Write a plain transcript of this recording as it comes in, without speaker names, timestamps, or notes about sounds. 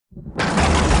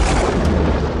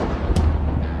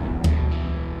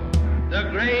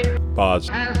Boz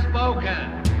has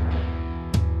spoken.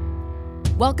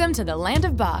 Welcome to the Land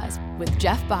of Boz with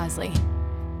Jeff Bosley.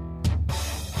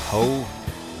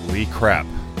 Holy crap.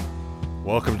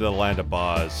 Welcome to the Land of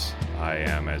Boz. I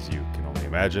am, as you can only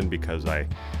imagine, because I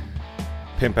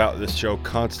pimp out this show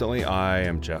constantly, I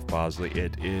am Jeff Bosley.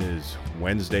 It is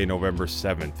Wednesday, November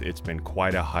 7th. It's been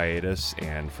quite a hiatus,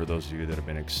 and for those of you that have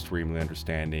been extremely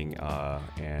understanding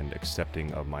and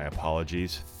accepting of my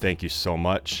apologies, thank you so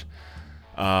much.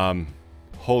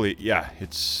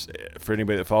 It's for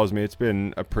anybody that follows me, it's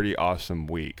been a pretty awesome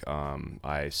week.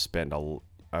 I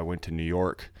went to New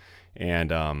York,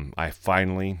 and I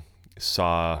finally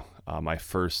saw my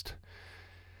first.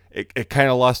 It kind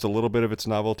of lost a little bit of its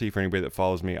novelty for anybody that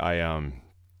follows me. I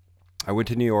went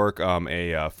to New York.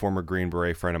 A former Green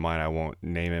Beret friend of mine, I won't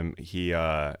name him. He's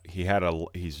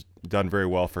done very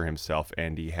well for himself,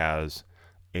 and he has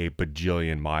a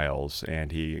bajillion miles,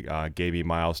 and he gave me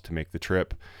miles to make the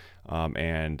trip,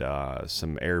 and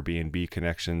some Airbnb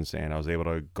connections, and I was able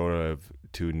to go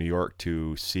to New York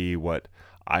to see what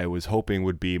I was hoping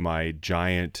would be my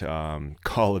giant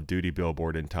Call of Duty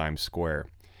billboard in Times Square.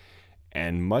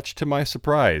 And much to my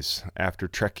surprise, after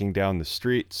trekking down the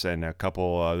streets and a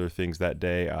couple other things that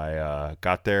day, I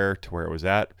got there to where it was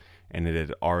at, and it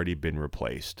had already been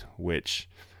replaced, which,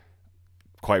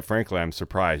 quite frankly, I'm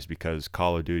surprised, because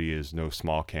Call of Duty is no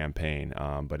small campaign,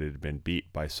 but it had been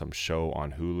beat by some show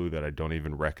on Hulu that I don't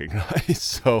even recognize.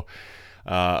 So,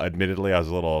 admittedly, I was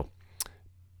a little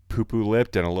poo-poo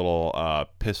lipped and a little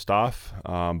pissed off,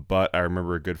 but I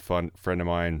remember a good friend of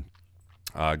mine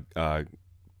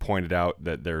pointed out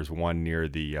that there's one near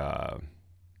the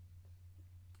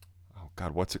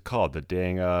what's it called, the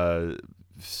dang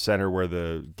center where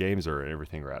the games are and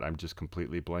everything are at. I'm just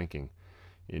completely blanking.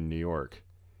 In New York,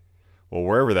 well,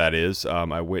 wherever that is,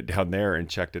 I went down there and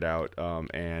checked it out,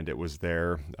 and it was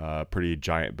there, pretty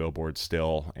giant billboard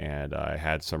still, and I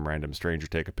had some random stranger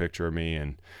take a picture of me,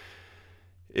 and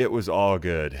it was all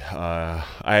good.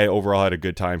 I overall had a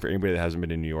good time. For anybody that hasn't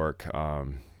been in New York,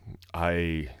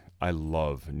 I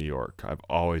love New York. I've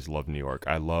always loved New York.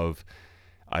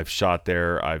 I've shot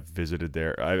there. I've visited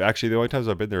there. The only times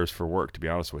I've been there is for work, to be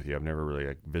honest with you. I've never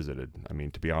really visited. I mean,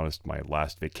 to be honest, my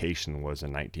last vacation was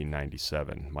in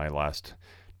 1997. My last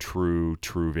true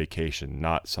vacation,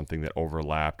 not something that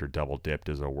overlapped or double dipped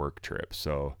as a work trip.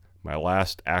 So my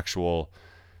last actual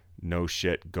no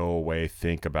shit, go away,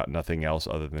 think about nothing else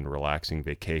other than relaxing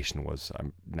vacation was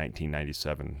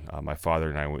 1997. My father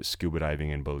and I went scuba diving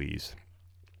in Belize.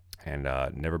 And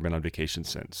never been on vacation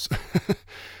since.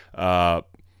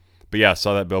 But yeah,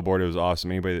 saw that billboard. It was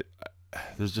awesome.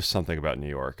 There's just something about New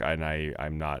York, and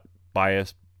I'm not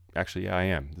biased. Actually, yeah, I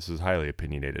am. This is highly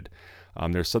opinionated.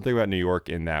 There's something about New York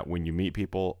in that when you meet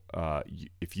people,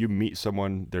 if you meet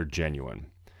someone, they're genuine.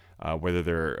 Whether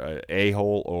they're an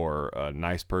a-hole or a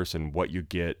nice person, what you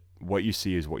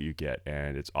see is what you get,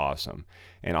 and it's awesome.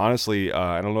 And honestly,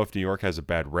 I don't know if New York has a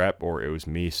bad rep or it was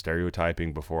me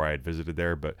stereotyping before I had visited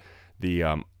there, but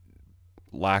the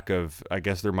lack of, I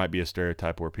guess there might be a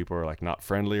stereotype where people are like not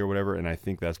friendly or whatever, and I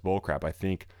think that's bullcrap. I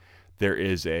think there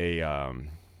is a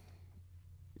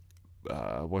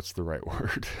what's the right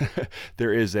word?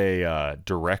 There is a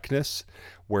directness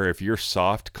where if you're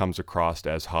soft comes across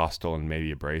as hostile and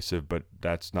maybe abrasive, but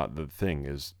that's not the thing.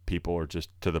 Is people are just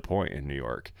to the point in New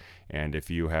York, and if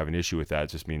you have an issue with that, it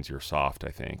just means you're soft,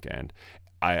 I think. And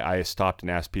I stopped and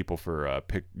asked people for a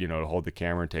to hold the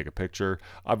camera and take a picture.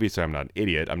 Obviously, I'm not an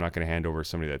idiot. I'm not going to hand over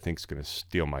somebody that thinks is going to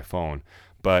steal my phone,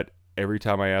 but every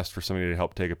time I asked for somebody to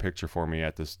help take a picture for me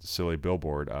at this silly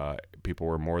billboard, people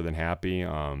were more than happy.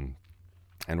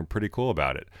 And we're pretty cool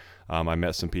about it. I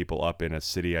met some people up in a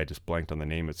city, I just blanked on the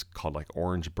name. It's called like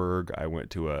Orangeburg. I went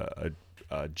to a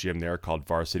gym there called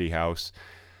Varsity House.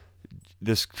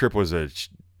 This trip was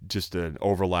just an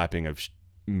overlapping of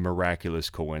miraculous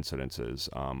coincidences.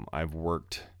 I've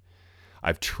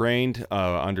trained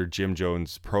under Jim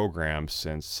Jones' program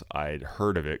since I'd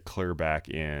heard of it clear back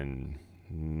in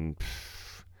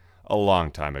a long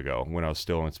time ago when I was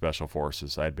still in Special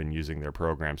Forces. I'd been using their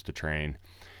programs to train.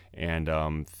 And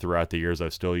throughout the years,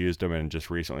 I've still used them. And just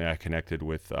recently, I connected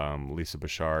with Lisa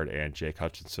Bouchard and Jake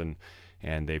Hutchinson,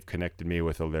 and they've connected me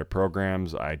with their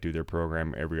programs. I do their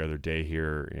program every other day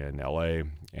here in LA.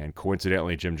 And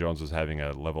coincidentally, Jim Jones was having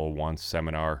a level 1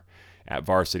 seminar at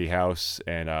Varsity House,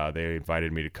 and they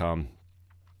invited me to come.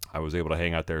 I was able to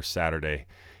hang out there Saturday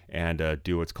and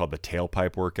do what's called the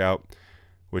tailpipe workout,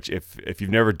 which if you've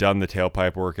never done the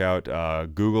tailpipe workout,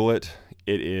 Google it.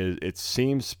 It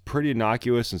seems pretty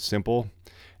innocuous and simple,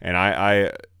 and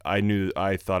I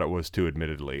thought it was too,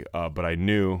 admittedly, but I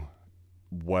knew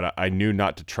I knew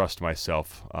not to trust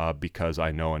myself because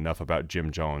I know enough about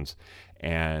Jim Jones.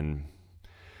 And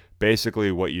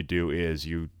basically what you do is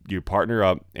you partner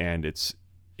up, and it's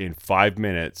in 5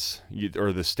 minutes,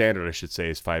 or the standard I should say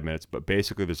is 5 minutes, but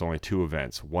basically there's only two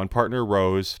events. One partner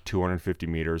rows 250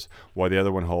 meters while the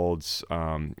other one holds,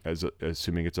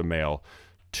 assuming it's a male,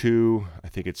 I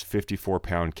think it's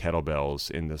 54-pound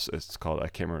kettlebells in this, it's called, I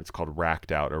can't remember, it's called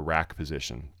racked out or rack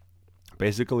position.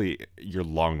 Basically, your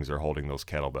lungs are holding those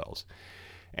kettlebells.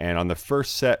 And on the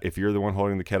first set, if you're the one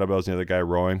holding the kettlebells and the other guy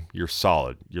rowing, you're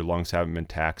solid. Your lungs haven't been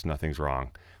taxed, nothing's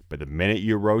wrong. But the minute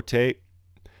you rotate,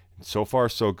 so far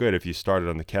so good if you started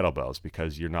on the kettlebells,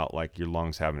 because you're not like, your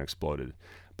lungs haven't exploded.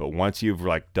 But once you've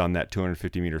like done that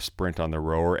 250 meter sprint on the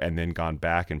rower and then gone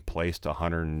back and placed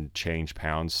 100 and change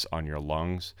pounds on your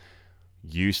lungs,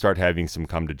 you start having some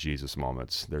come to Jesus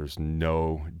moments. There's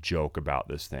no joke about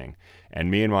this thing.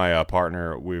 And me and my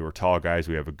partner, we were tall guys.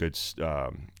 We have a good,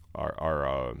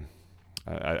 our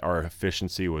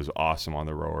efficiency was awesome on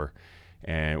the rower,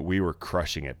 and we were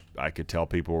crushing it. I could tell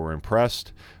people were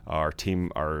impressed. Our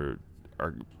team,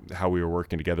 how we were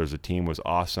working together as a team was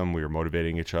awesome. We were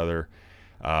motivating each other.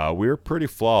 We were pretty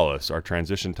flawless. Our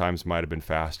transition times might have been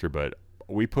faster, but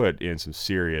we put in some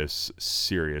serious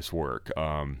work.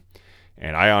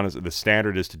 And I honestly, the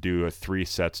standard is to do 3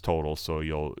 sets total. So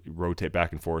you'll rotate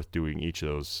back and forth doing each of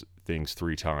those things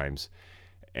 3 times.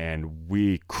 And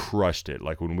we crushed it.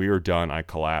 Like when we were done, I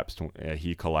collapsed.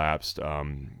 He collapsed.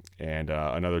 And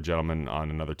another gentleman on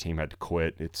another team had to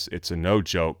quit. It's a no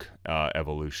joke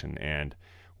evolution. And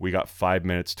we got 5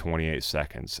 minutes, 28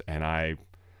 seconds. And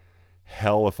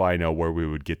hell if I know where we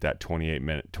would get that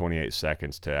 28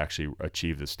 seconds to actually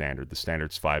achieve the standard. The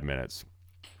standard's 5 minutes.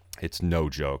 It's no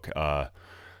joke. The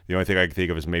only thing I can think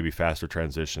of is maybe faster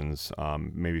transitions,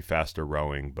 maybe faster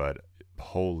rowing, but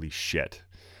holy shit.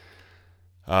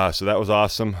 So that was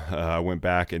awesome. I went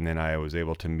back, and then I was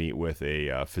able to meet with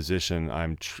a physician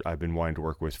I've been wanting to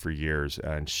work with for years,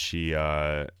 and she's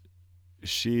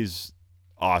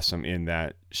awesome in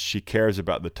that she cares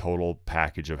about the total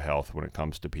package of health when it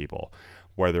comes to people,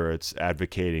 whether it's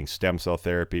advocating stem cell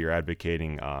therapy or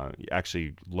advocating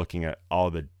actually looking at all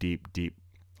the deep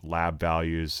lab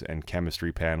values and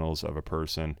chemistry panels of a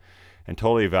person and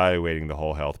totally evaluating the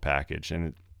whole health package.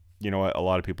 And you know what? A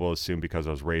lot of people assume because I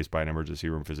was raised by an emergency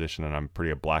room physician and I'm pretty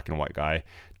a black and white guy.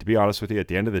 To be honest with you, at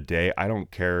the end of the day, I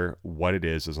don't care what it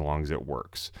is as long as it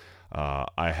works.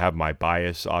 I have my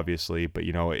bias, obviously, but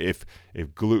you know, if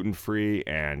gluten-free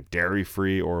and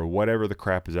dairy-free or whatever the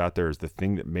crap is out there is the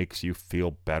thing that makes you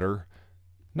feel better,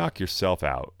 knock yourself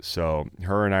out. So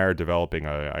her and I are developing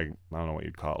I don't know what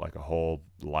you'd call it, like a whole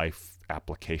life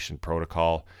application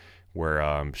protocol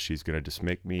where she's going to just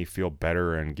make me feel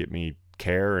better and get me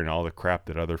care and all the crap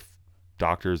that other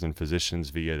doctors and physicians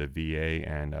via the VA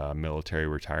and military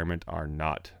retirement are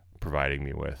not providing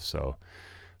me with. So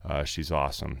she's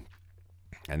awesome.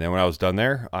 And then when I was done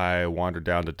there, I wandered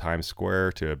down to Times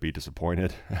Square to be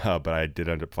disappointed, but I did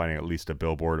end up finding at least a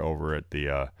billboard over at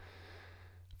the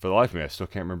for the life of me, I still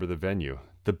can't remember the venue.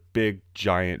 The big,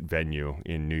 giant venue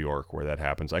in New York where that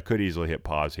happens. I could easily hit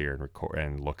pause here and record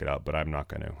and look it up, but I'm not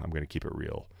going to. I'm going to keep it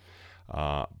real.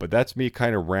 But that's me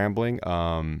kind of rambling.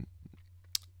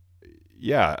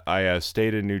 Yeah, I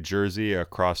stayed in New Jersey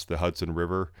across the Hudson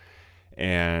River.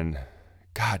 And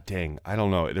God dang, I don't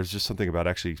know. There's just something about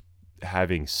actually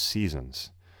having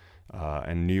seasons.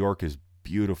 And New York is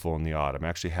beautiful in the autumn,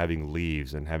 actually having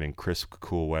leaves and having crisp,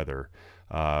 cool weather.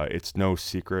 It's no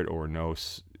secret or no,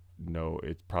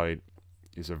 it probably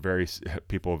is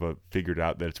people have figured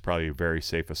out that it's probably a very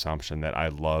safe assumption that I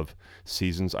love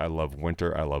seasons. I love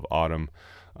winter. I love autumn.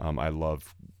 I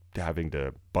love having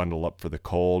to bundle up for the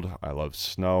cold. I love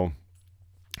snow.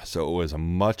 So it was a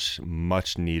much,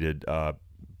 much needed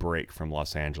break from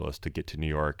Los Angeles to get to New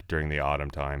York during the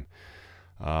autumn time.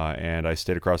 And I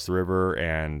stayed across the river,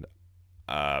 and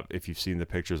if you've seen the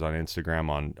pictures on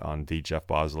Instagram on the Jeff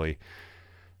Bosley,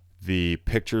 the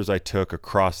pictures I took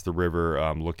across the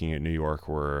river looking at New York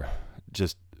were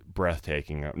just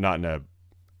breathtaking. I'm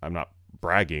not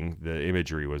bragging. The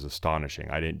imagery was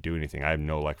astonishing. I didn't do anything. I have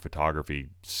no photography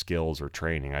skills or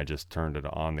training. I just turned it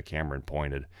on the camera and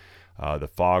pointed. The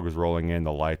fog was rolling in.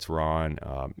 The lights were on.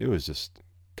 It was just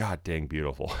god dang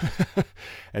beautiful.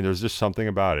 And there's just something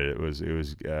about it. It was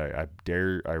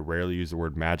I rarely use the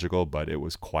word magical, but it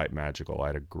was quite magical. I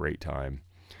had a great time.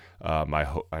 I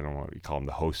don't know what you call them,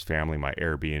 the host family, my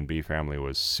Airbnb family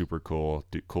was super cool.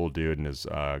 Cool dude and his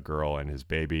girl and his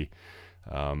baby.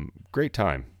 Great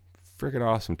time. Freaking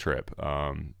awesome trip.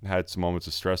 Had some moments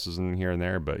of stresses in here and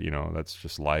there, but that's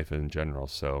just life in general.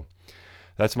 So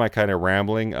that's my kind of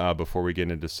rambling before we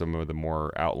get into some of the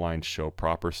more outlined show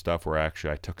proper stuff where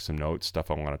actually I took some notes,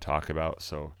 stuff I want to talk about.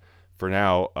 So for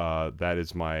now, that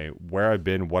is my where I've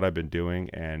been, what I've been doing.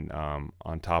 And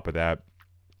on top of that,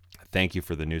 thank you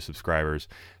for the new subscribers.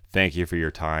 Thank you for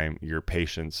your time, your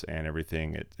patience, and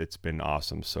everything. It's been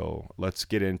awesome. So let's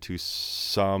get into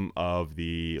some of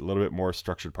the little bit more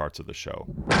structured parts of the show.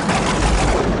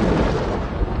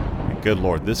 And good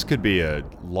Lord, this could be a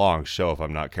long show if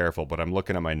I'm not careful, but I'm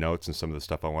looking at my notes and some of the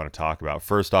stuff I want to talk about.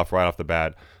 First off, right off the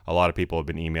bat, a lot of people have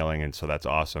been emailing, and so that's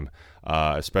awesome,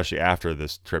 especially after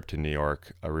this trip to New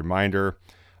York. A reminder,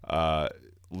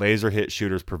 Laser Hit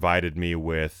Shooters provided me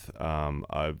with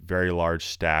a very large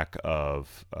stack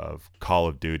of Call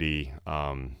of Duty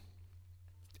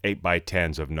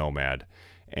 8x10s of Nomad.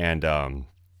 And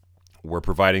we're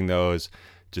providing those.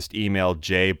 Just email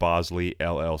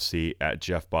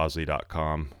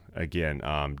jbosleyllc@jeffbosley.com. Again,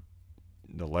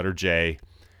 the letter J,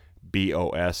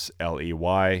 Bosley.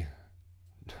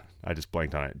 I just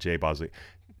blanked on it. jbosley,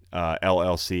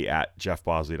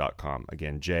 llc@jeffbosley.com.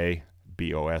 Again,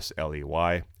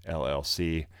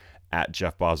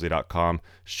 jbosley@jeffbosley.com.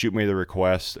 Shoot me the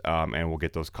request, and we'll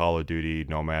get those Call of Duty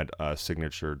Nomad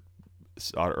signature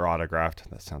or autographed.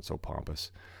 That sounds so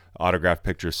pompous. Autographed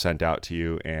pictures sent out to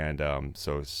you, and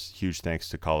so it's huge thanks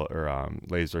to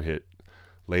Laser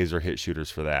Hit Shooters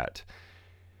for that.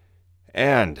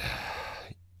 And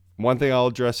one thing I'll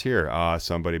address here: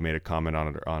 somebody made a comment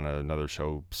on another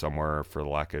show somewhere for the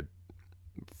life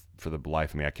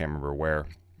of me, I can't remember where.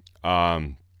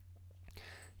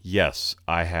 Yes,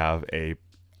 I have a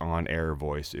on-air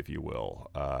voice, if you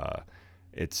will. I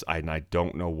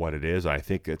don't know what it is. I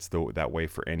think it's that way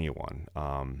for anyone.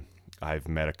 I've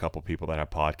met a couple people that have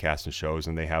podcasts and shows,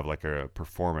 and they have like a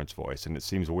performance voice, and it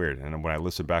seems weird. And when I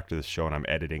listen back to this show and I'm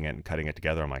editing it and cutting it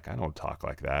together, I'm like, I don't talk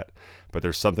like that. But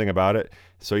there's something about it.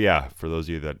 So yeah, for those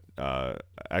of you that,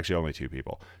 actually only two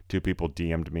people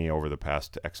DM'd me over the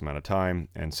past X amount of time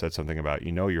and said something about,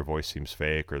 your voice seems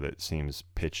fake, or that seems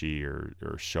pitchy or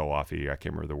show-offy. I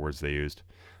can't remember the words they used.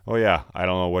 Oh yeah, I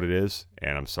don't know what it is,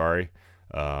 and I'm sorry.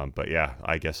 But yeah,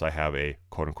 I guess I have a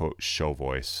quote-unquote show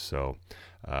voice. So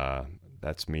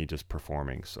that's me just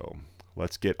performing. So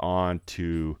let's get on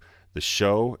to the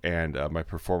show, and my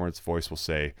performance voice will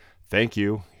say, thank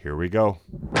you. Here we go.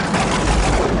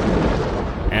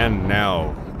 And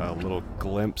now a little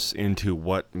glimpse into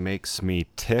what makes me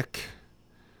tick.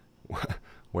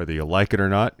 Whether you like it or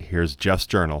not, here's Jeff's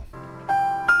Journal.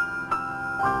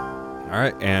 All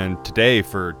right, and today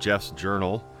for Jeff's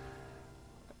Journal,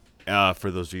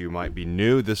 for those of you who might be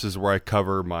new, this is where I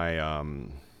cover my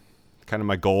kind of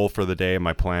my goal for the day,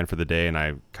 my plan for the day, and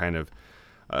I kind of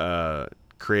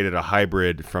created a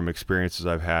hybrid from experiences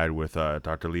I've had with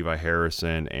Dr. Levi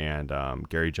Harrison and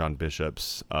Gary John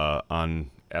Bishop's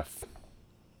on F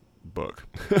book.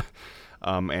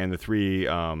 And the three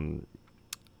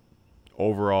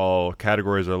overall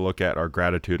categories I look at are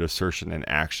gratitude, assertion, and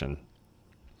action.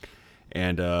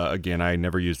 And again, I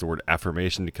never use the word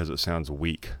affirmation because it sounds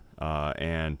weak.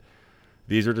 And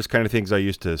these are just kind of things I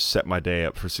use to set my day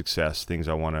up for success, things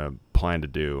I want to plan to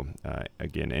do.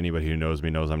 Again, anybody who knows me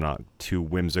knows I'm not too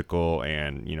whimsical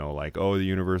and, like, oh, the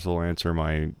universe will answer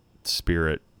my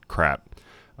spirit crap.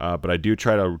 But I do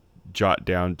try to jot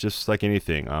down, just like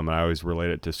anything. I always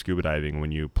relate it to scuba diving.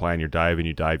 When you plan your dive and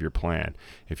you dive your plan,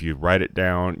 if you write it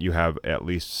down, you have at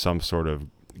least some sort of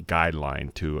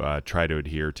guideline to try to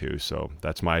adhere to. So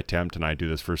that's my attempt, and I do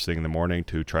this first thing in the morning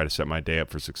to try to set my day up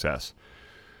for success.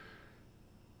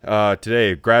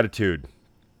 Today, gratitude.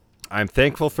 I'm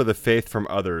thankful for the faith from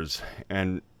others,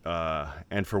 and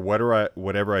for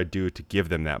whatever I do to give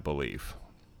them that belief.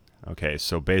 Okay,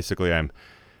 so basically,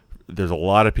 there's a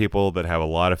lot of people that have a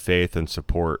lot of faith and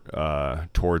support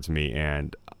towards me,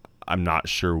 and I'm not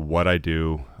sure what I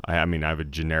do. I mean, I have a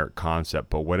generic concept,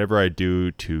 but whatever I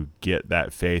do to get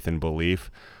that faith and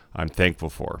belief, I'm thankful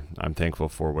for. I'm thankful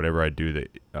for whatever I do that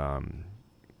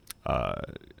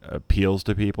appeals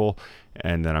to people,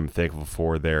 and then I'm thankful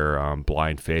for their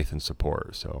blind faith and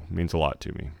support. So it means a lot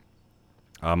to me.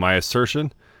 My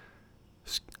assertion,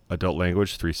 adult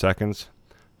language, 3 seconds.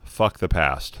 Fuck the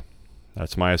past.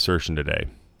 That's my assertion today.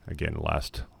 Again,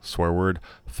 last swear word,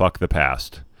 fuck the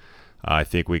past. I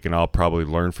think we can all probably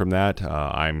learn from that.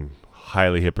 I'm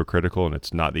highly hypocritical, and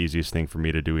it's not the easiest thing for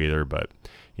me to do either, but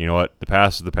you know what? The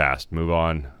past is the past. Move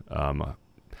on.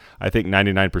 I think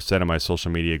 99% of my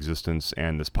social media existence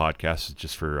and this podcast is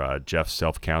just for Jeff's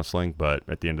self-counseling, but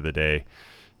at the end of the day,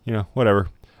 whatever.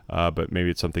 But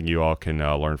maybe it's something you all can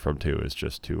learn from too, is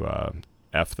just to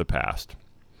F the past.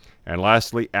 And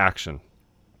lastly, action.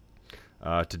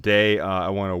 Today, I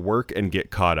want to work and get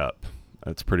caught up.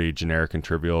 It's pretty generic and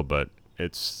trivial, but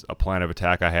it's a plan of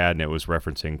attack I had, and it was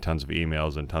referencing tons of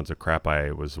emails and tons of crap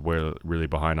I was really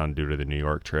behind on due to the New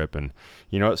York trip. And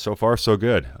you know what? So far, so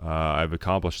good. I've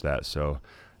accomplished that. So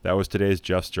that was today's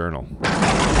Jeff's Journal.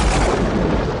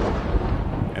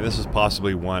 And this is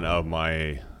possibly one of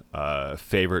my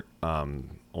favorite,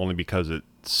 only because it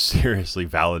seriously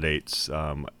validates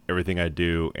everything I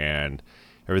do, and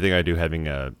everything I do having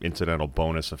a incidental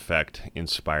bonus effect,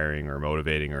 inspiring or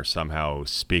motivating or somehow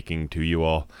speaking to you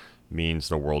all, means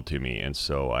the world to me. And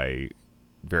so I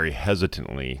very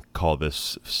hesitantly call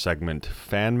this segment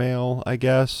fan mail, I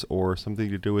guess, or something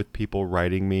to do with people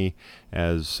writing me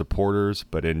as supporters.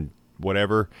 But in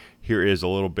whatever, here is a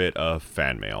little bit of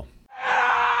fan mail.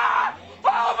 Ah!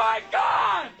 Oh my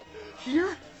God!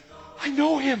 Here? I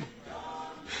know him.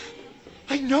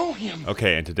 I know him.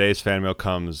 Okay, and today's fan mail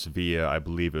comes via, I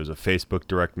believe it was a Facebook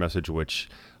direct message, which,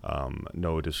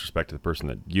 no disrespect to the person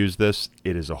that used this,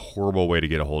 it is a horrible way to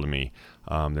get a hold of me.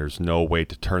 There's no way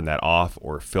to turn that off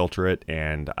or filter it,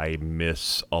 and I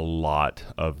miss a lot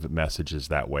of messages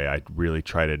that way. I really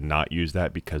try to not use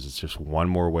that because it's just one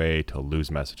more way to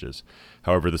lose messages.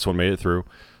 However, this one made it through.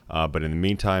 But in the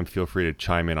meantime, feel free to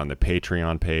chime in on the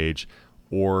Patreon page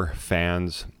or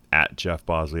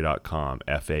fans@jeffbosley.com,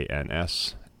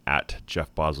 FANS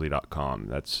 @jeffbosley.com.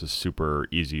 That's the super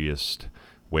easiest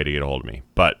way to get a hold of me.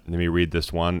 But let me read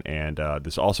this one, and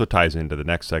this also ties into the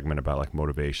next segment about like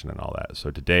motivation and all that.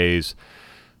 So today's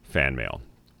fan mail.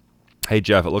 Hey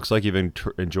Jeff, it looks like you've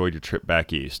enjoyed your trip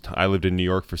back east. I lived in New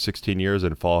York for 16 years,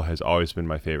 and fall has always been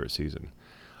my favorite season.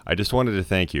 I just wanted to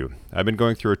thank you. I've been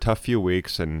going through a tough few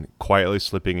weeks and quietly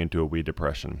slipping into a wee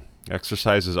depression.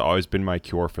 Exercise has always been my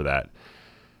cure for that,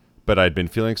 but I'd been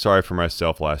feeling sorry for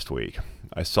myself last week.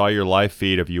 I saw your live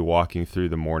feed of you walking through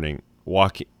the morning. I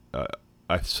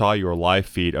saw your live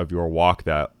feed of your walk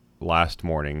that last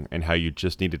morning and how you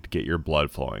just needed to get your blood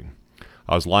flowing.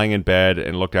 I was lying in bed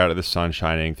and looked out at the sun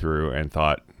shining through and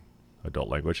thought, adult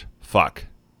language, fuck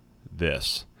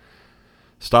this.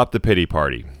 Stop the pity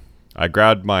party. I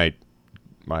grabbed my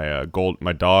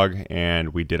dog,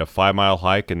 and we did a 5-mile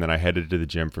hike, and then I headed to the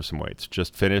gym for some weights.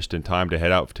 Just finished in time to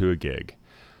head out to a gig.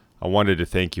 I wanted to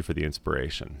thank you for the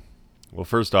inspiration. Well,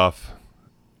 first off,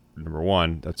 number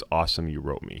one, that's awesome you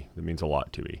wrote me. That means a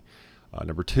lot to me.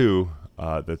 Number two,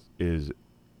 that is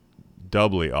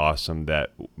doubly awesome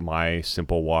that my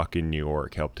simple walk in New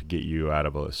York helped get you out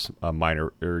of a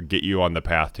minor, or get you on the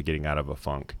path to getting out of a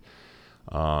funk.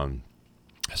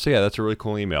 So yeah, that's a really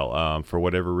cool email. For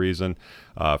whatever reason,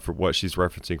 for what she's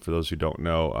referencing, for those who don't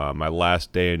know, my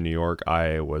last day in New York,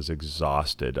 I was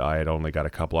exhausted. I had only got a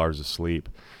couple hours of sleep,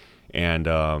 and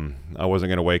I wasn't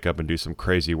going to wake up and do some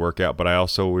crazy workout. But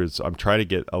I'm trying to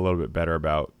get a little bit better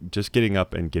about just getting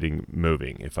up and getting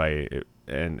moving.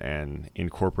 And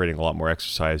incorporating a lot more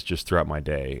exercise just throughout my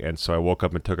day. And so I woke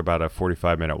up and took about a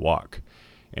 45-minute walk.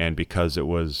 And because it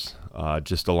was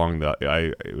just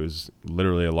it was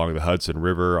literally along the Hudson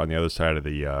River on the other side of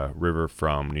the river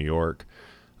from New York.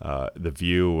 The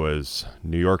view was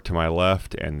New York to my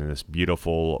left, and then this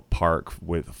beautiful park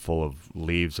full of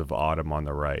leaves of autumn on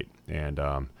the right. And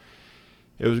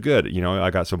it was good. You know, I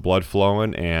got some blood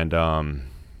flowing, and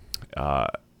I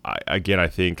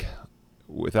think,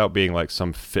 without being like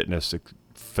some fitness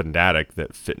fanatic,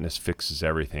 that fitness fixes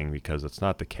everything, because it's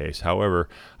not the case. However,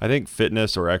 I think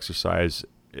fitness or exercise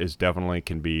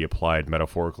can be applied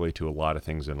metaphorically to a lot of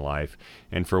things in life.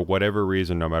 And for whatever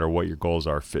reason, no matter what your goals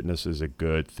are, fitness is a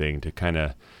good thing to kind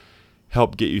of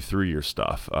help get you through your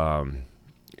stuff. A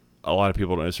lot of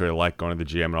people don't necessarily like going to the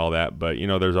gym and all that, but you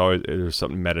know, there's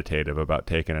something meditative about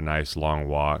taking a nice long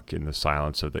walk in the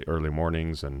silence of the early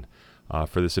mornings. And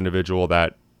for this individual,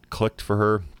 that clicked for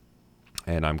her,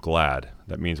 and I'm glad.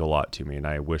 That means a lot to me, and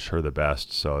I wish her the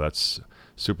best. So that's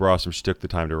super awesome. She took the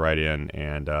time to write in,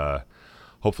 and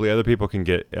hopefully other people can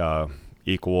get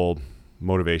equal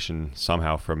motivation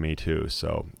somehow from me too.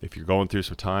 So if you're going through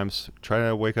some times, try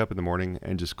to wake up in the morning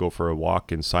and just go for a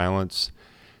walk in silence,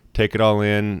 take it all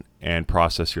in, and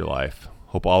process your life.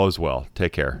 Hope all is well.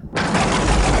 Take care.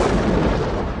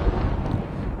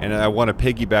 And I want to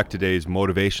piggyback today's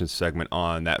motivation segment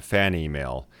on that fan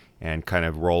email and kind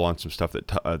of roll on some stuff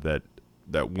that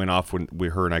went off when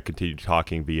her and I continued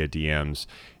talking via DMs,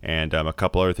 and a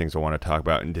couple other things I want to talk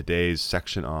about in today's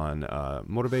section on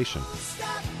motivation.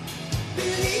 Stop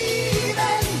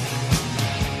believing.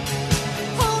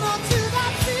 Hold on to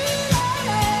that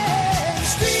feeling.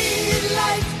 Street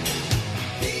light.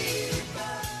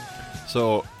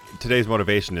 So today's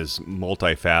motivation is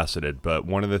multifaceted, but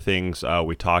one of the things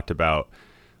we talked about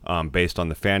based on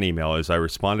the fan email is I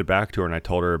responded back to her, and I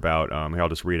told her about, here, I'll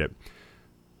just read it.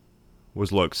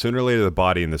 was, look, sooner or later the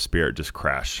body and the spirit just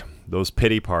crash. Those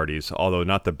pity parties, although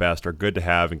not the best, are good to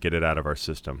have and get it out of our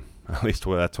system. At least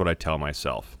that's what I tell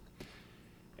myself.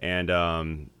 And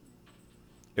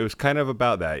it was kind of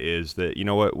about that, is that, you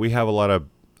know what, we have a lot of,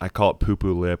 I call it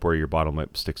poo-poo lip, where your bottom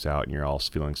lip sticks out and you're all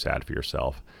feeling sad for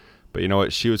yourself. But you know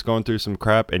what, she was going through some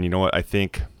crap, and you know what, I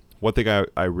think one thing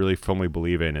I really firmly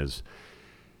believe in is,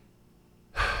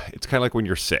 it's kind of like when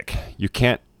you're sick. You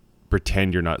can't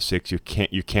pretend you're not sick. You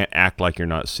can't act like you're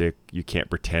not sick. You can't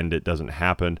pretend it doesn't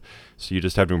happen. So you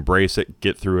just have to embrace it,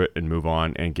 get through it, and move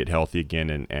on and get healthy again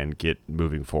and get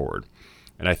moving forward.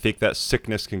 And I think that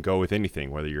sickness can go with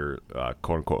anything, whether you're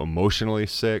quote unquote emotionally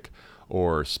sick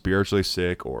or spiritually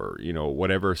sick, or, you know,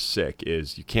 whatever sick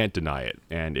is, you can't deny it.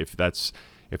 And if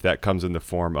that comes in the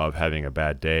form of having a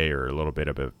bad day or a little bit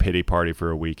of a pity party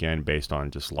for a weekend based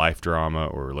on just life drama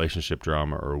or relationship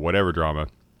drama or whatever drama,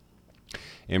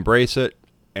 embrace it,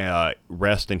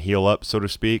 rest and heal up, so to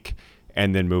speak,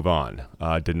 and then move on.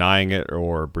 Denying it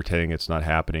or pretending it's not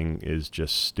happening is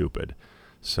just stupid.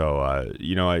 So,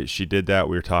 you know, she did that.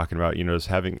 We were talking about, you know,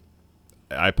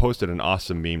 I posted an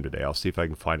awesome meme today. I'll see if I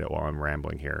can find it while I'm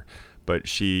rambling here. But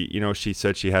she, you know, she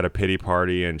said she had a pity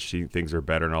party and things are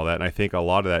better and all that. And I think a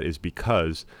lot of that is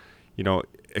because, you know,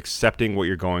 accepting what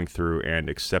you're going through and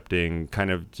accepting kind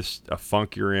of just a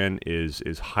funk you're in is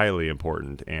highly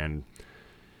important. And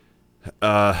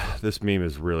this meme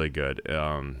is really good.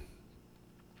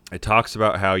 It talks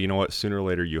about how, you know what, sooner or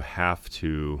later you have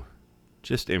to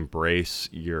just embrace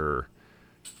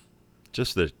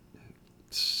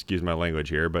excuse my language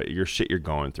here, but your shit you're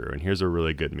going through. And here's a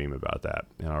really good meme about that,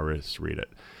 and I'll just read it.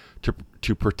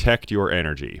 To protect your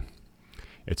energy.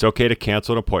 It's okay to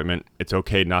cancel an appointment. It's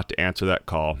okay not to answer that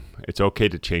call. It's okay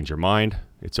to change your mind.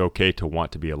 It's okay to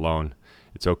want to be alone.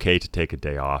 It's okay to take a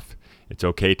day off. It's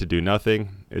okay to do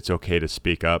nothing. It's okay to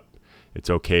speak up. It's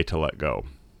okay to let go.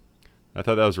 I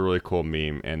thought that was a really cool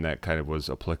meme, and that kind of was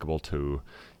applicable to,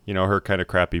 you know, her kind of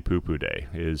crappy poo-poo day.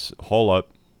 Is hole up,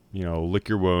 you know, lick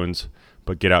your wounds,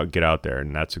 but get out there.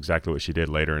 And that's exactly what she did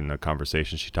later in the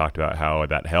conversation. She talked about how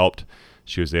that helped.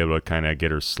 She was able to kind of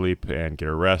get her sleep and get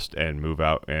her rest and move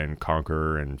out and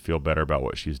conquer and feel better about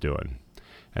what she's doing.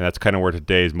 And that's kind of where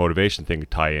today's motivation thing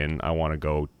tie in. I want to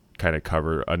go kind of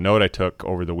cover a note I took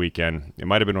over the weekend. It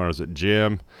might have been when I was at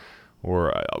gym,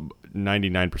 or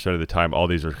 99% of the time, all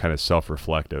these are kind of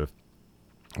self-reflective.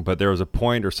 But there was a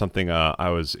point or something I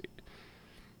was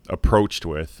approached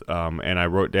with, and I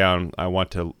wrote down, I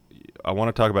want to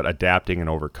talk about adapting and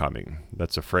overcoming.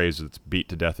 That's a phrase that's beat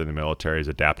to death in the military, is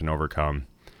adapt and overcome.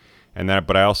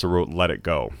 But I also wrote let it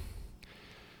go.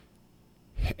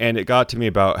 And it got to me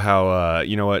about how,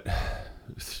 you know what,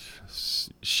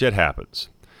 shit happens.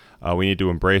 We need to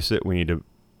embrace it. We need to,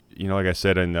 you know, like I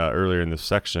said earlier in this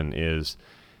section, is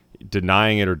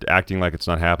denying it or acting like it's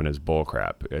not happening is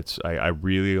bullcrap. I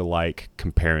really like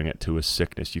comparing it to a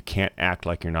sickness. You can't act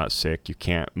like you're not sick. You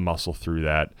can't muscle through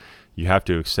that. You have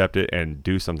to accept it and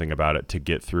do something about it to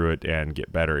get through it and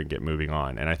get better and get moving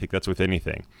on. And I think that's with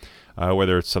anything,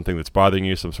 whether it's something that's bothering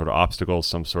you, some sort of obstacle,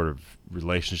 some sort of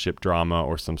relationship drama,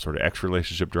 or some sort of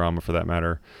ex-relationship drama for that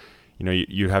matter. You know,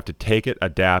 you have to take it,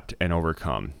 adapt, and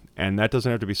overcome. And that doesn't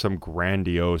have to be some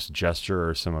grandiose gesture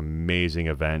or some amazing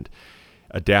event.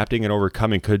 Adapting and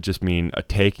overcoming could just mean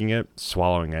taking it,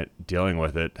 swallowing it, dealing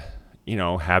with it, you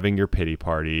know, having your pity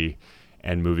party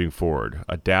and moving forward.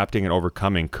 Adapting and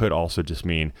overcoming could also just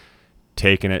mean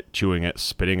taking it, chewing it,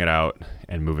 spitting it out,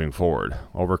 and moving forward.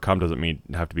 Overcome doesn't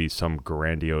have to be some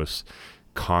grandiose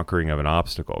conquering of an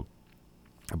obstacle.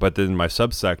 But then my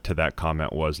subsect to that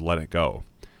comment was let it go.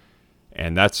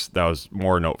 And that was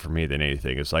more a note for me than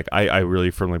anything. It's like, I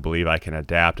really firmly believe I can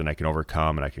adapt and I can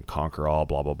overcome and I can conquer all,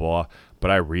 blah, blah, blah.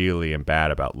 But I really am bad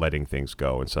about letting things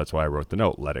go. And so that's why I wrote the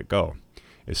note, let it go.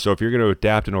 So if you're going to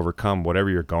adapt and overcome whatever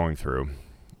you're going through,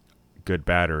 good,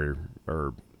 bad, or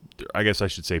I guess I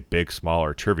should say big, small,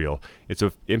 or trivial, it's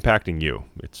impacting you.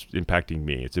 It's impacting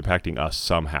me. It's impacting us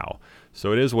somehow.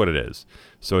 So it is what it is.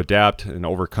 So adapt and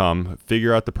overcome,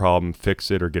 figure out the problem, fix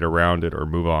it or get around it or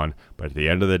move on. But at the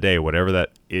end of the day, whatever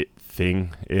that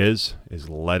thing is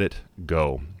let it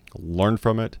go. Learn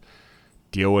from it,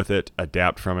 deal with it,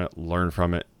 adapt from it, learn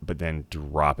from it, but then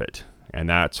drop it. And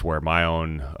that's where my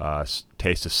own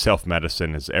taste of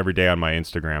self-medicine is. Every day on my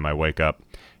Instagram, I wake up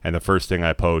and the first thing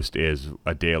I post is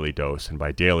a daily dose. And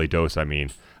by daily dose, I mean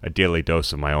a daily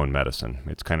dose of my own medicine.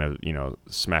 It's kind of, you know,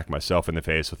 smack myself in the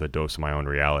face with a dose of my own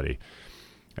reality.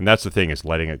 And that's the thing, is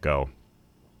letting it go.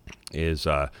 Is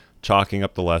chalking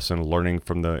up the lesson, learning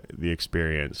from the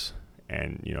experience,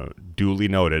 and, you know, duly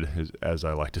noted, as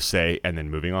I like to say, and then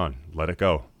moving on. Let it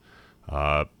go.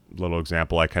 little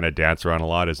example I kind of dance around a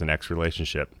lot is an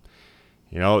ex-relationship.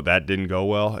 You know, that didn't go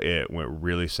well. It went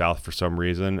really south for some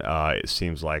reason. It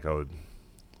seems like, I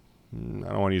don't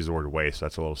want to use the word waste.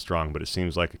 That's a little strong, but it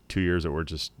seems like 2 years that were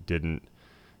just didn't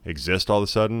exist all of a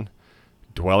sudden.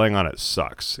 Dwelling on it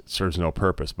sucks. It serves no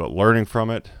purpose, but learning from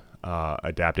it,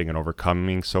 adapting and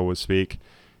overcoming, so to speak,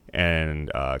 and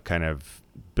kind of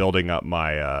building up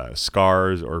my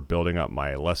scars or building up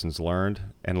my lessons learned,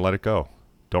 and let it go.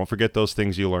 Don't forget those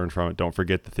things you learned from it. Don't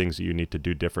forget the things that you need to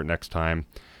do different next time.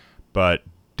 But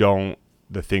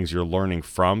the things you're learning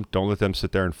from, don't let them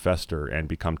sit there and fester and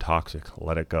become toxic.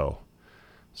 Let it go.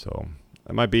 So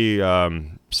that might be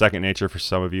second nature for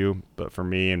some of you, but for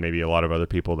me and maybe a lot of other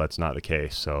people, that's not the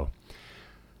case. So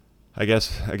I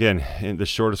guess, again, the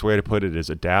shortest way to put it is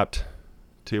adapt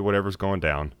to whatever's going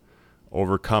down,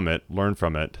 overcome it, learn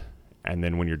from it, and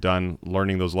then when you're done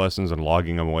learning those lessons and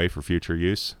logging them away for future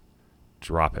use,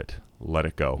 drop it. Let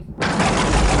it go.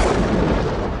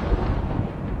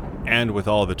 And with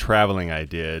all the traveling I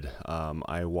did,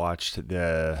 I watched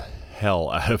the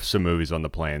hell out of some movies on the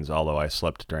planes, although I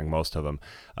slept during most of them.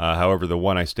 However, the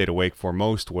one I stayed awake for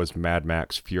most was Mad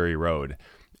Max Fury Road.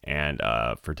 And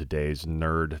for today's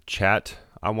nerd chat,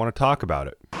 I want to talk about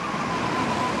it.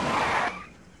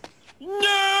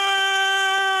 Nerd!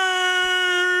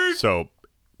 So,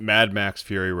 Mad Max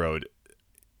Fury Road.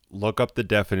 Look up the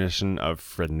definition of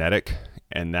frenetic,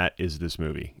 and that is this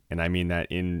movie. And I mean that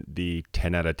in the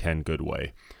 10 out of 10 good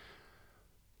way.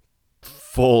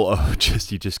 Full of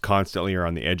you just constantly are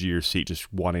on the edge of your seat,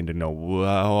 just wanting to know,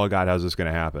 oh God, how's this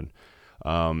going to happen?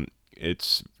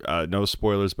 It's no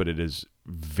spoilers, but it is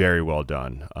very well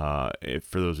done.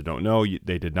 For those who don't know,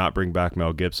 they did not bring back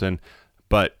Mel Gibson,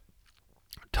 but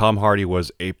Tom Hardy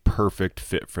was a perfect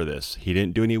fit for this. He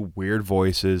didn't do any weird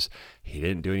voices. He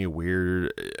didn't do any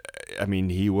weird. I mean,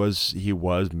 he was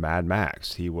Mad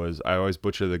Max. I always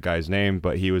butcher the guy's name,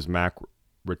 but he was Mac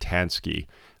Ratansky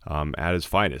at his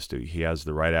finest. He has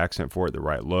the right accent for it, the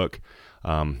right look.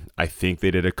 I think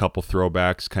they did a couple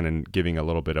throwbacks, kind of giving a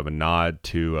little bit of a nod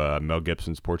to Mel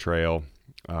Gibson's portrayal.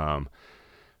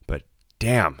 But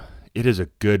damn, it is a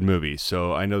good movie.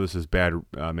 So I know this is bad,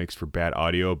 makes for bad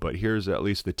audio, but here's at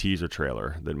least the teaser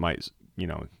trailer that might,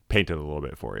 paint it a little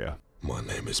bit for you. My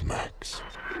name is Max.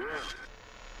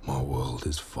 My world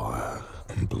is fire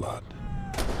and blood.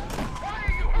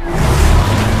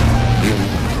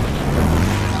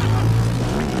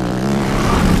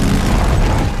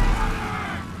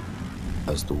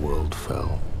 As the world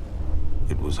fell,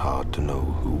 it was hard to know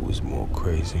who was more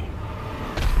crazy.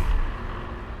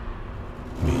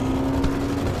 Me.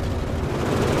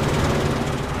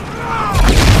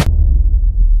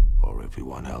 Or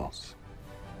everyone else.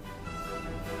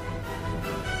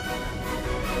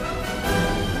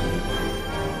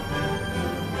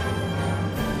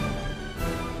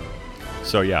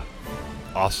 So yeah,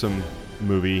 awesome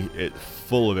movie. It's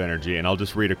full of energy, and I'll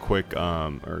just read a quick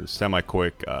or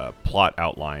semi-quick plot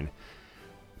outline.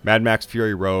 Mad Max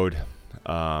Fury Road.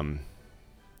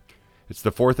 It's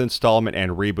the fourth installment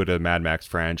and reboot of the Mad Max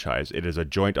franchise. It is a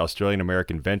joint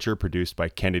Australian-American venture produced by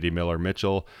Kennedy Miller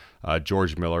Mitchell.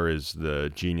 George Miller is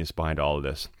the genius behind all of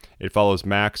this. It follows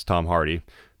Max, Tom Hardy,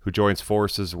 who joins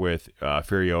forces with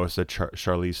Furiosa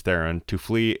Charlize Theron to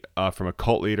flee from a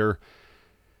cult leader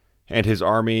and his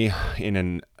army in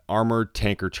an armored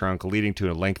tanker trunk, leading to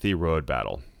a lengthy road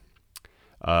battle.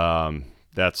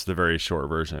 That's the very short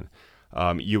version.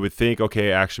 You would think,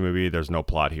 okay, action movie, there's no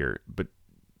plot here. But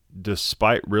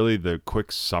despite really the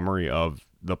quick summary of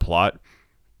the plot,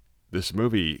 this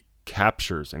movie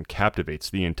captures and captivates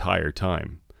the entire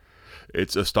time.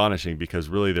 It's astonishing because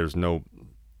really there's no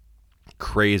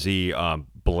crazy,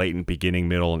 blatant beginning,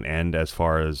 middle, and end as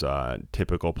far as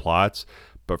typical plots.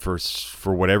 But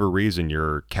for whatever reason,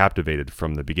 you're captivated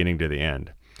from the beginning to the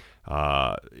end.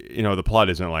 The plot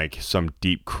isn't like some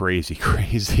deep, crazy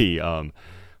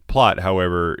plot.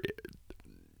 However,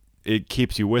 it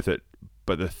keeps you with it.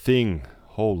 But the thing,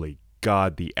 holy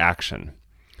God, the action.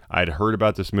 I'd heard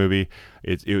about this movie.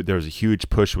 There was a huge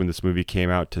push when this movie came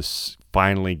out to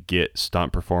finally get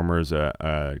stunt performers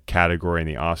a category in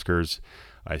the Oscars.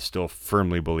 I still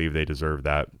firmly believe they deserve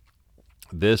that.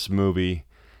 This movie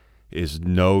is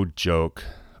no joke,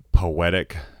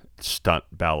 poetic stunt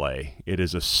ballet. It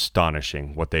is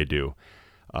astonishing what they do.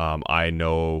 I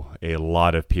know a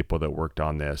lot of people that worked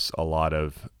on this, a lot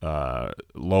of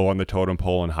low on the totem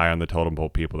pole and high on the totem pole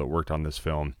people that worked on this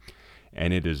film,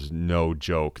 and it is no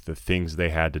joke. The things they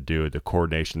had to do, the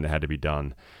coordination that had to be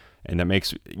done, and that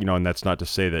makes, and that's not to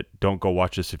say that don't go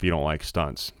watch this if you don't like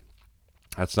stunts.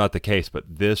 That's not the case, but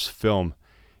this film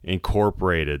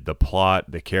incorporated the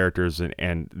plot, the characters,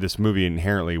 and this movie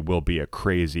inherently will be a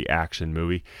crazy action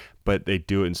movie, but they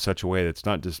do it in such a way that's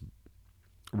not just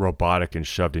robotic and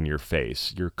shoved in your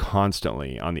face. You're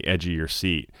constantly on the edge of your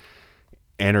seat,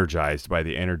 energized by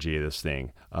the energy of this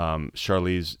thing.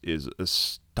 Charlize is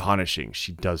astonishing.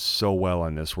 She does so well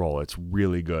in this role. It's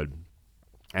really good.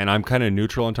 And I'm kind of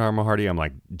neutral on Tom Hardy. I'm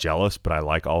like jealous, but I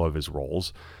like all of his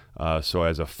roles. So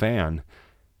as a fan,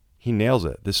 he nails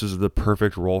it. This is the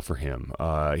perfect role for him.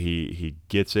 He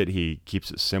gets it. He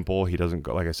keeps it simple. He doesn't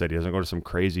go, like I said, he doesn't go to some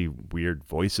crazy weird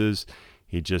voices.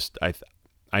 He just,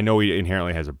 I know he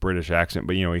inherently has a British accent,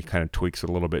 but he kind of tweaks it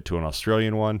a little bit to an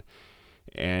Australian one,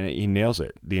 and he nails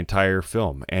it the entire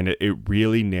film. And it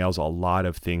really nails a lot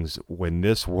of things. When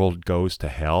this world goes to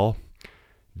hell,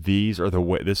 this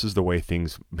is the way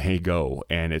things may go,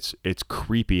 and it's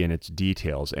creepy in its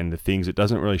details and the things it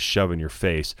doesn't really shove in your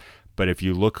face. But if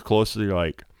you look closely, you're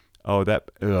like, oh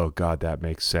God, that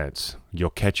makes sense. You'll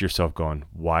catch yourself going,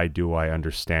 why do I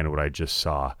understand what I just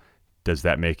saw? Does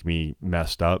that make me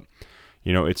messed up?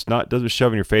 Doesn't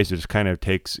shove in your face. It just kind of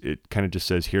just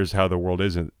says, here's how the world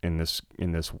is in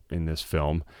this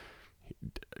film.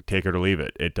 Take it or leave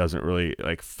it. It doesn't really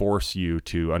force you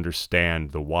to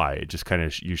understand the why. It just kind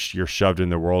of, you're shoved in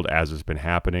the world as it's been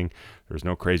happening. There's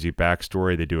no crazy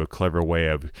backstory. They do a clever way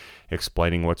of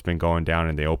explaining what's been going down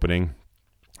in the opening,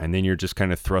 and then you're just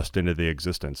kind of thrust into the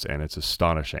existence, and it's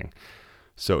astonishing.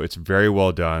 So it's very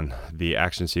well done. The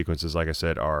action sequences, like I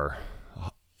said, are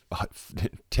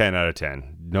 10 out of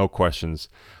 10, no questions.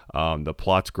 The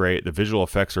plot's great. The visual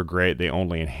effects are great. They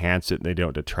only enhance it. They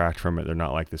don't detract from it. They're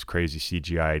not like this crazy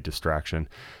CGI distraction.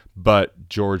 But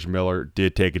George Miller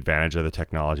did take advantage of the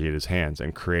technology at his hands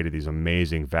and created these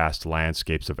amazing, vast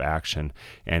landscapes of action,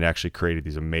 and actually created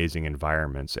these amazing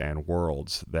environments and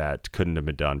worlds that couldn't have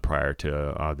been done prior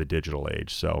to the digital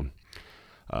age. So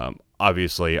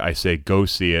obviously, I say go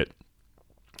see it.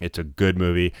 It's a good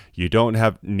movie. You don't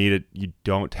have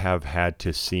had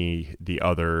to see the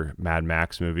other Mad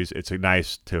Max movies. It's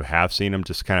nice to have seen them,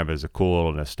 just kind of as a cool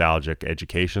little nostalgic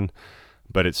education.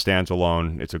 But it stands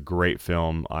alone. It's a great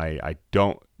film. I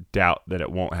don't doubt that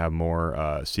it won't have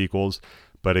more sequels.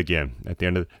 But again, at the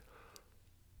end of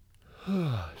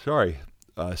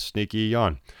sneaky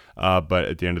yawn. But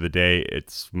at the end of the day,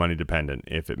 it's money dependent.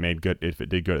 If it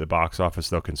did good at the box office,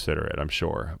 they'll consider it, I'm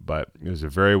sure. But it was a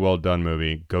very well done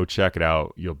movie. Go check it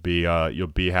out. You'll be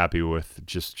happy with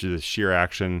just the sheer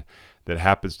action that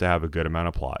happens to have a good amount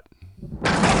of plot.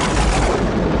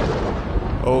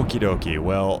 Okie dokie.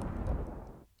 Well,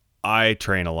 I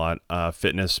train a lot.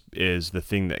 Fitness is the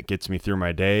thing that gets me through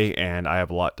my day, and I have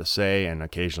a lot to say and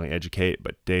occasionally educate,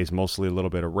 but today's mostly a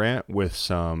little bit of rant with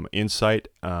some insight.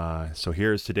 So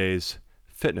here's today's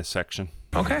fitness section.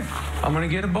 Okay, I'm going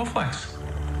to get a Bowflex.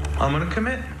 I'm going to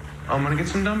commit. I'm going to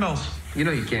get some dumbbells. You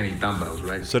know you can't eat dumbbells,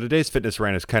 right? So today's fitness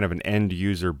rant is kind of an end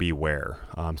user beware.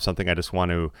 Something I just want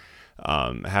to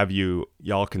have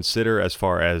y'all consider as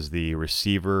far as the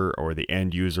receiver or the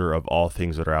end user of all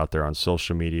things that are out there on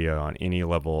social media, on any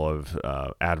level of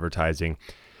advertising,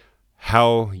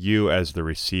 how you as the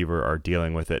receiver are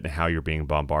dealing with it and how you're being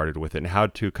bombarded with it, and how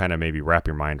to kind of maybe wrap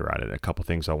your mind around it. A couple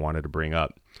things I wanted to bring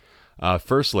up.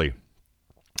 Firstly,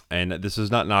 and this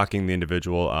is not knocking the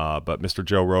individual, but Mr.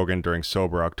 Joe Rogan during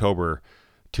Sober October,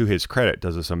 to his credit,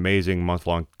 does this amazing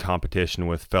month-long competition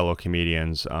with fellow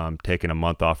comedians, taking a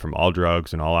month off from all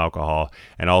drugs and all alcohol,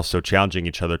 and also challenging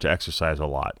each other to exercise a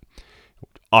lot.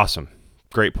 Awesome.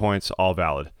 Great points, all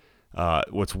valid.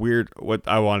 What's weird, what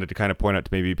I wanted to kind of point out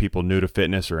to maybe people new to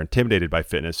fitness or intimidated by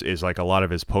fitness, is like a lot of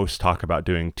his posts talk about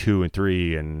doing 2 and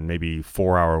 3 and maybe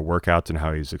 4-hour workouts and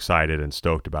how he's excited and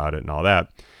stoked about it and all that,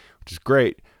 which is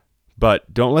great.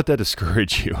 But don't let that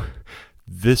discourage you.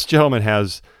 This gentleman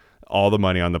has all the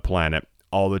money on the planet.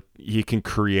 He can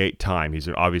create time. He's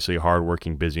obviously a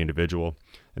hardworking, busy individual,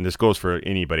 and this goes for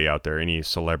anybody out there, any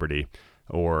celebrity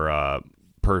or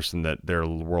person that their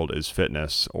world is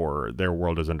fitness or their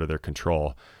world is under their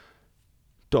control.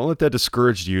 Don't let that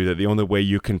discourage you that the only way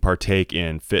you can partake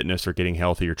in fitness or getting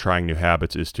healthy or trying new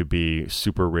habits is to be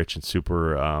super rich and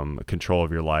super control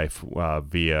of your life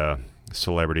via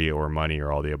celebrity or money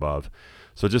or all the above.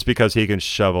 So just because he can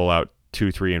shovel out 2,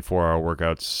 3, and 4 hour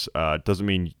workouts doesn't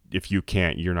mean if you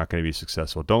can't, you're not going to be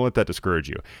successful. Don't let that discourage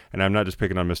you. And I'm not just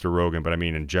picking on Mr. Rogan, but I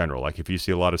mean in general. Like if you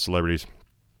see a lot of celebrities,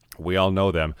 we all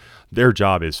know them, their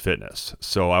job is fitness.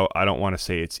 So I don't want to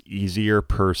say it's easier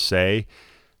per se,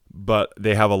 but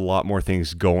they have a lot more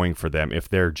things going for them if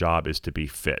their job is to be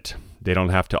fit. They don't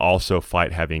have to also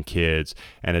fight having kids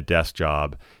and a desk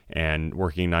job and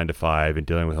working 9 to 5 and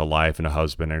dealing with a life and a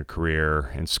husband and a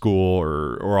career and school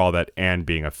or all that, and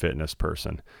being a fitness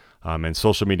person. And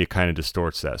social media kind of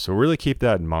distorts that. So really keep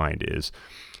that in mind is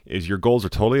your goals are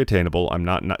totally attainable. I'm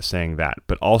not saying that,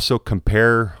 but also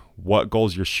compare what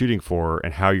goals you're shooting for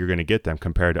and how you're going to get them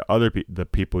compared to the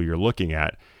people you're looking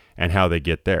at and how they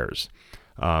get theirs.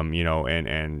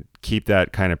 And keep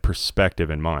that kind of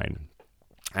perspective in mind.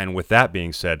 And with that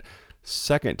being said,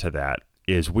 second to that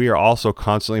is we are also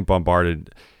constantly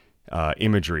bombarded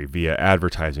imagery via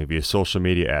advertising, via social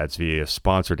media ads, via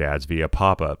sponsored ads, via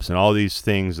pop-ups, and all these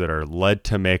things that are led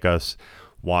to make us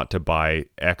want to buy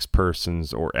X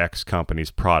person's or X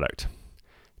company's product.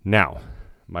 Now,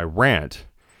 my rant,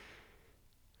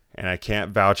 and I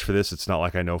can't vouch for this, it's not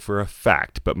like I know for a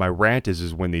fact, but my rant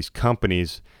is when these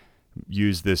companies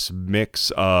use this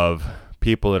mix of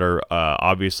people that are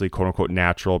obviously quote unquote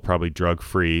natural, probably drug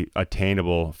free,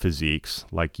 attainable physiques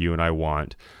like you and I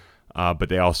want, but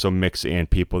they also mix in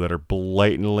people that are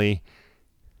blatantly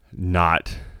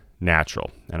not natural.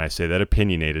 And I say that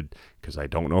opinionated because I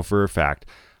don't know for a fact,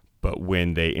 but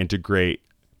when they integrate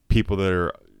people that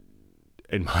are,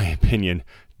 in my opinion,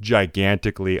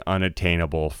 gigantically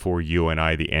unattainable for you and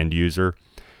I, the end user,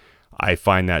 I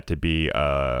find that to be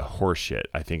horseshit.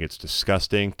 I think it's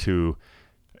disgusting to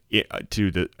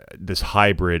this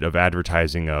hybrid of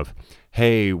advertising of,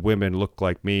 hey, women look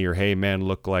like me, or hey, men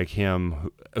look like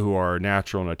him, who are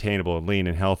natural and attainable and lean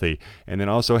and healthy. And then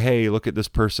also, hey, look at this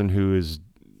person who is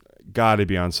got to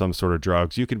be on some sort of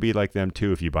drugs. You can be like them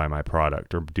too if you buy my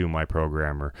product or do my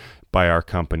program or buy our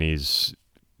company's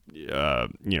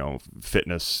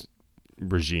fitness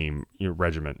regime,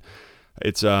 regimen.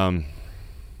 It's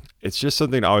just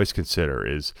something to always consider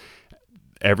is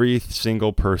every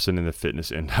single person in the fitness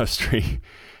industry,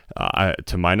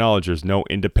 to my knowledge, there's no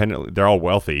independently, they're all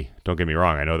wealthy. Don't get me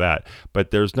wrong. I know that,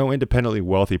 but there's no independently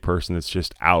wealthy person that's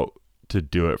just out to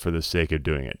do it for the sake of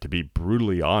doing it. To be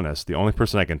brutally honest, the only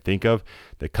person I can think of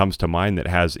that comes to mind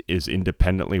that is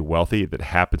independently wealthy that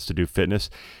happens to do fitness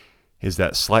is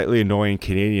that slightly annoying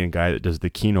Canadian guy that does the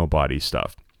Kino Body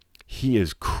stuff. He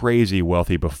is crazy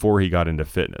wealthy before he got into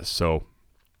fitness. So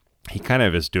he kind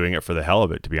of is doing it for the hell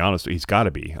of it, to be honest. He's got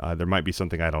to be. There might be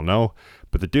something I don't know,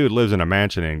 but the dude lives in a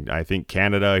mansion in, I think,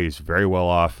 Canada. He's very well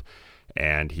off,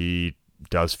 and he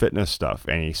does fitness stuff,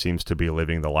 and he seems to be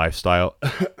living the lifestyle.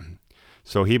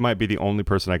 So he might be the only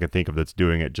person I can think of that's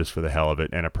doing it just for the hell of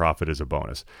it, and a profit is a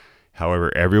bonus.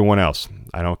 However, everyone else,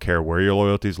 I don't care where your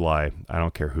loyalties lie. I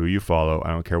don't care who you follow. I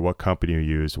don't care what company you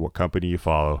use, what company you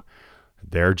follow.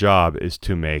 Their job is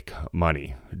to make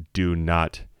money. Do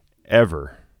not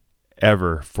ever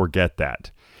forget that.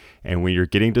 And when you're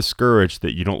getting discouraged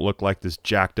that you don't look like this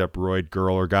jacked up roid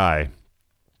girl or guy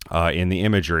in the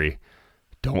imagery,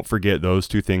 don't forget those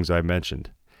two things I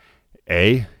mentioned.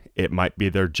 A, it might be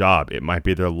their job. It might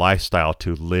be their lifestyle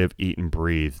to live, eat, and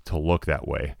breathe to look that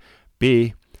way.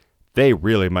 B, they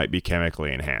really might be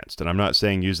chemically enhanced. And I'm not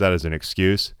saying use that as an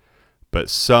excuse, but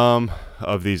some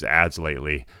of these ads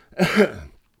lately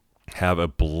have a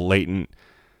blatant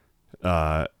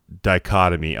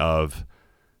dichotomy of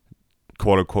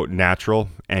quote unquote natural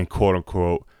and quote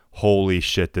unquote holy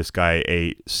shit, this guy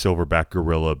ate silverback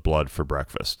gorilla blood for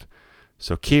breakfast.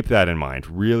 So keep that in mind.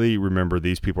 Really remember,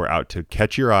 these people are out to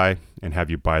catch your eye and have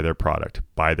you buy their product,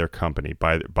 buy their company,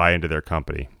 buy into their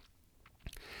company.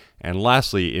 And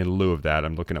lastly, in lieu of that,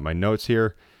 I'm looking at my notes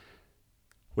here.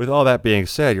 With all that being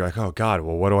said, you're like, oh God,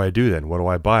 well, what do I do then? What do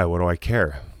I buy? What do I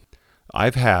care?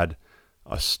 I've had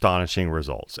astonishing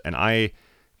results. And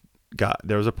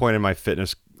there was a point in my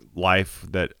fitness life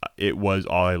that it was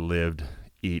all I lived,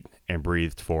 eat, and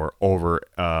breathed for over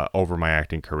my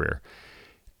acting career.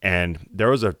 And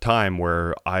there was a time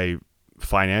where I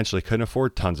financially couldn't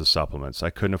afford tons of supplements.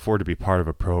 I couldn't afford to be part of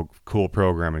a cool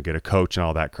program and get a coach and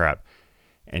all that crap.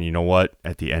 And you know what?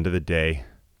 At the end of the day,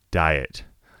 diet.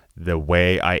 The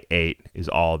way I ate is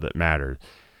all that mattered.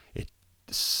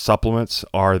 Supplements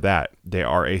are that. They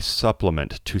are a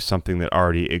supplement to something that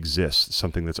already exists,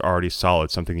 something that's already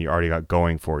solid, something you already got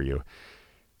going for you.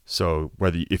 So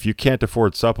if you can't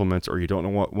afford supplements or you don't know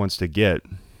what ones to get,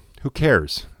 who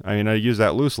cares? I mean, I use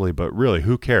that loosely, but really,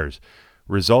 who cares?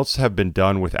 Results have been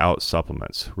done without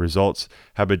supplements. Results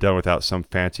have been done without some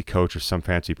fancy coach or some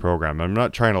fancy program. I'm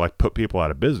not trying to put people out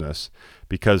of business,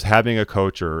 because having a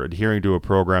coach or adhering to a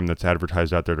program that's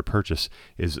advertised out there to purchase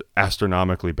is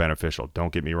astronomically beneficial.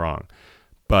 Don't get me wrong.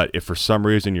 But if for some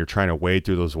reason you're trying to wade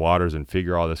through those waters and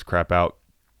figure all this crap out,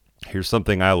 here's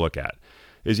something I look at.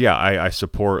 I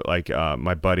support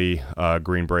my buddy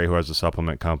Green Bray, who has a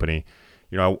supplement company.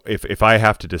 if I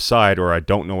have to decide or I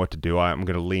don't know what to do, I'm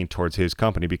going to lean towards his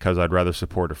company because I'd rather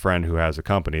support a friend who has a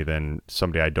company than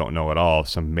somebody I don't know at all,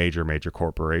 some major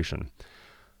corporation.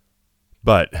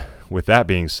 But with that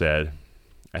being said,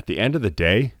 at the end of the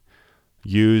day,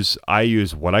 I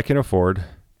use what I can afford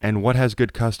and what has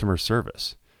good customer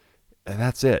service. And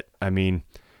that's it. I mean,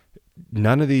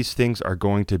 none of these things are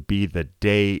going to be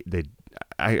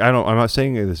I'm not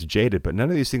saying this jaded, but none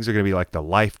of these things are going to be like the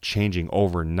life-changing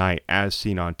overnight as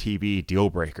seen on TV deal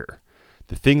breaker.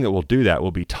 The thing that will do that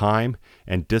will be time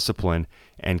and discipline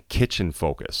and kitchen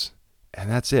focus. And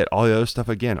that's it. All the other stuff,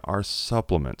 again, are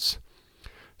supplements.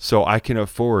 So I can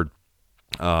afford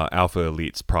Alpha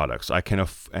Elite's products.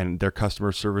 And their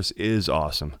customer service is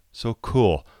awesome. So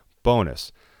cool.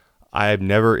 Bonus. I've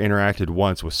never interacted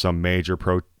once with some major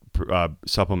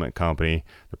supplement company.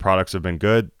 The products have been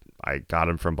good. I got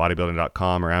them from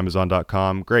bodybuilding.com or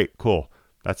amazon.com. Great. Cool.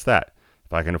 That's that.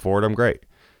 If I can afford them, great.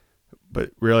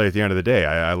 But really, at the end of the day,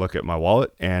 I look at my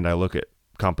wallet and I look at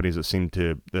companies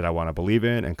that I want to believe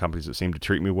in and companies that seem to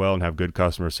treat me well and have good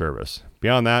customer service.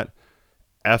 Beyond that,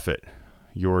 F it.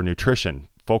 Your nutrition.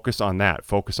 Focus on that.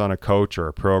 Focus on a coach or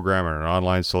a program or an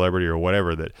online celebrity or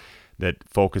whatever that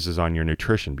focuses on your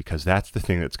nutrition, because that's the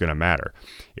thing that's going to matter.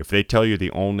 If they tell you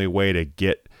the only way to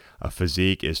get a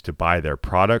physique is to buy their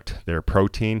product, their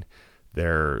protein,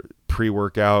 their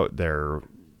pre-workout, their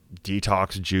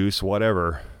detox juice,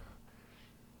 whatever,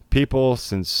 people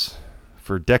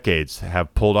for decades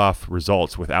have pulled off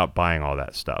results without buying all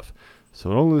that stuff. So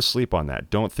don't lose sleep on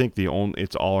that. Don't think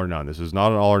it's all or none. This is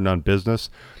not an all or none business.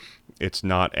 It's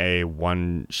not a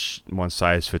one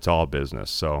size fits all business.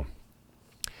 So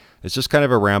it's just kind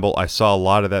of a ramble. I saw a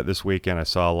lot of that this weekend. I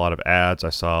saw a lot of ads.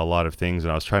 I saw a lot of things,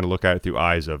 and I was trying to look at it through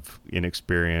eyes of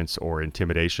inexperience or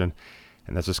intimidation.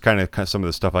 And that's just kind of some of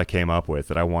the stuff I came up with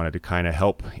that I wanted to kind of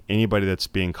help anybody that's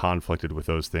being conflicted with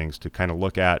those things to kind of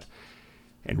look at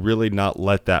and really not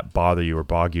let that bother you or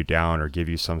bog you down or give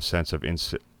you some sense of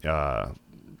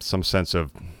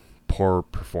poor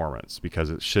performance,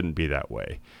 because it shouldn't be that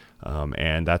way.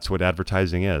 And that's what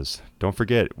advertising is. Don't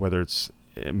forget, whether it's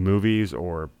movies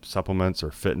or supplements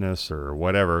or fitness or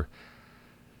whatever,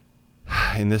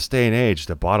 in this day and age,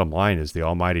 the bottom line is the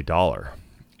almighty dollar.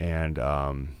 And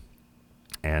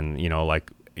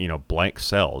blank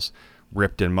cells,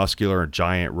 ripped and muscular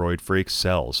giant roid freak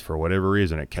cells, for whatever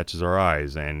reason, it catches our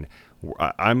eyes. And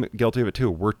I'm guilty of it too.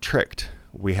 We're tricked.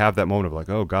 We have that moment of like,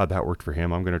 oh God, that worked for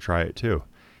him, I'm going to try it too.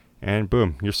 And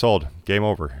boom, you're sold. Game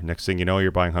over. Next thing you know, you're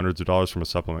buying hundreds of dollars from a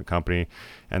supplement company,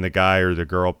 and the guy or the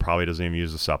girl probably doesn't even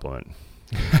use the supplement.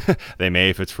 They may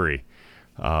if it's free.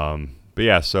 But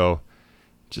yeah, so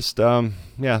just,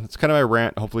 that's kind of my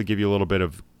rant. Hopefully give you a little bit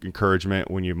of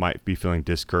encouragement when you might be feeling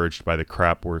discouraged by the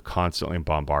crap we're constantly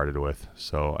bombarded with.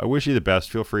 So I wish you the best.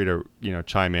 Feel free to,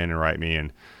 chime in and write me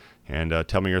and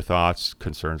tell me your thoughts,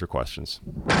 concerns, or questions.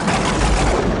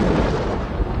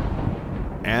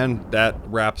 And that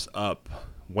wraps up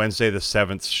Wednesday the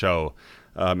 7th show.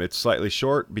 It's slightly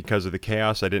short because of the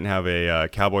chaos. I didn't have a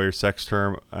cowboy or sex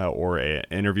term or an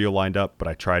interview lined up, but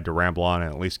I tried to ramble on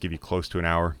and at least give you close to an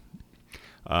hour.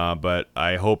 But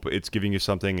I hope it's giving you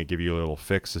something and give you a little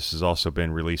fix. This has also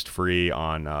been released free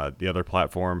on the other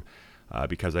platform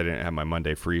because I didn't have my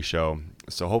Monday free show.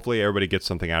 So hopefully everybody gets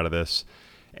something out of this.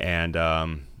 And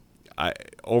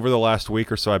over the last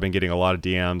week or so, I've been getting a lot of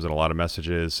DMs and a lot of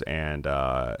messages and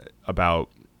about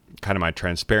kind of my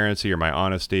transparency or my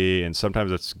honesty. And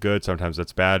sometimes that's good, sometimes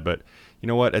that's bad. But you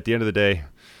know what? At the end of the day,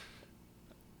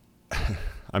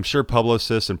 I'm sure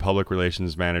publicists and public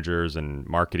relations managers and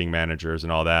marketing managers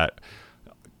and all that,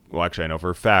 well, actually, I know for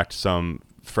a fact some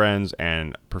friends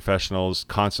and professionals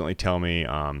constantly tell me,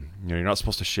 you're not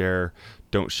supposed to share,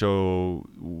 don't show,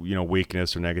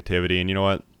 weakness or negativity. And you know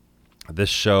what? This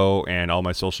show and all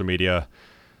my social media,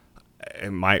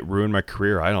 it might ruin my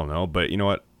career. I don't know. But you know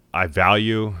what? I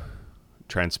value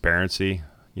transparency.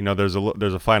 There's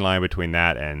a fine line between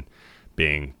that and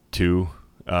being too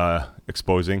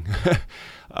exposing.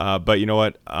 But you know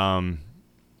what?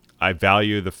 I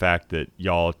value the fact that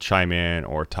y'all chime in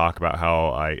or talk about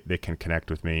how they can connect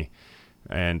with me.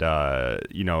 And,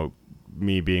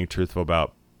 me being truthful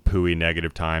about pooey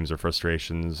negative times or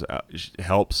frustrations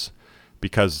helps.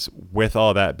 Because with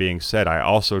all that being said, I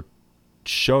also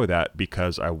show that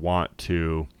because I want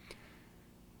to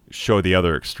show the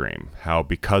other extreme. How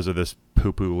because of this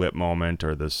poo-poo lip moment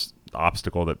or this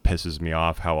obstacle that pisses me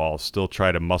off, how I'll still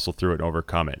try to muscle through it and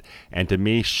overcome it. And to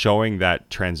me, showing that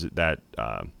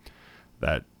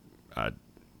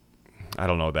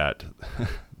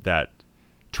that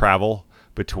travel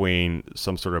between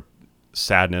some sort of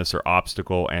sadness or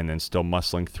obstacle and then still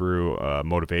muscling through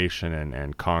motivation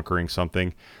and conquering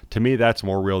something, to me, that's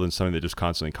more real than something that just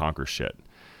constantly conquers shit.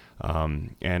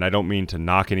 And I don't mean to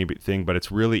knock anything, but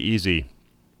it's really easy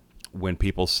when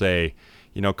people say,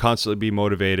 constantly be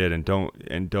motivated and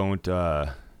don't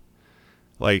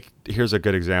like, here's a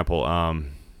good example.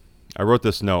 I wrote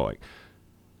this note, like,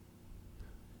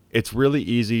 it's really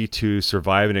easy to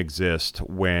survive and exist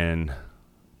when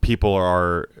people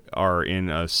are in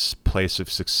a place of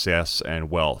success and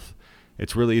wealth.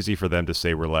 It's really easy for them to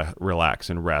say relax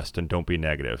and rest and don't be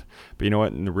negative. But you know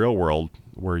what? In the real world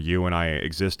where you and I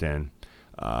exist in,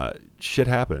 shit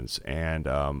happens. And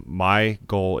my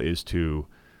goal is to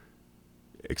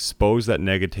expose that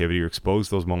negativity, or expose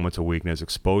those moments of weakness,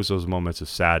 expose those moments of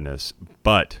sadness,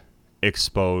 but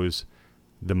expose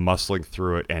the muscling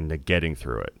through it and the getting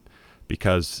through it.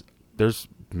 Because there's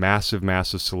massive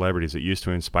celebrities that used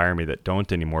to inspire me that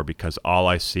don't anymore, because all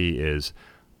I see is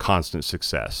constant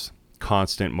success,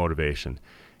 constant motivation.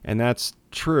 And that's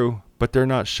true, but they're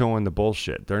not showing the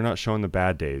bullshit. They're not showing the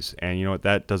bad days. And you know what?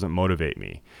 That doesn't motivate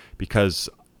me, because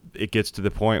it gets to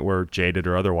the point where, jaded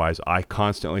or otherwise, I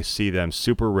constantly see them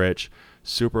super rich,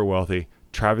 super wealthy,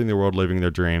 traveling the world, living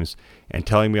their dreams, and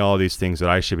telling me all of these things that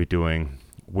I should be doing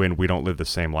when we don't live the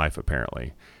same life,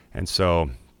 apparently. And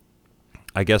so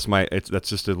I guess that's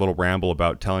just a little ramble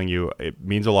about telling you it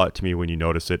means a lot to me when you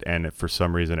notice it, and if for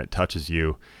some reason it touches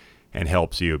you and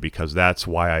helps you, because that's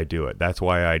why I do it. That's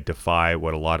why I defy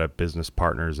what a lot of business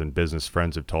partners and business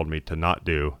friends have told me to not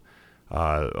do,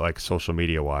 like social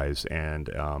media wise. And,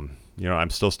 I'm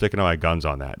still sticking to my guns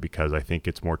on that, because I think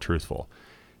it's more truthful.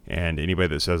 And anybody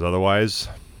that says otherwise,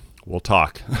 we'll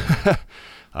talk.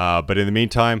 But in the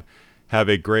meantime, have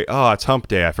a great, it's hump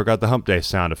day. I forgot the hump day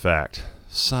sound effect.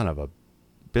 Son of a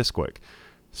Bisquick.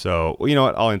 So, well, you know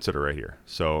what? I'll insert it right here.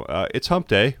 So, it's hump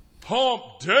day.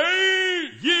 Hump day,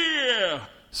 yeah!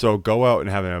 So go out and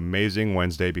have an amazing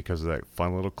Wednesday because of that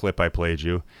fun little clip I played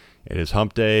you. It is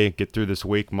hump day. Get through this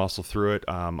week, muscle through it.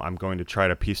 I'm going to try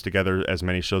to piece together as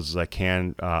many shows as I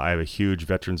can. I have a huge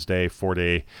Veterans Day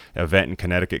 4-day event in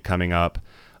Connecticut coming up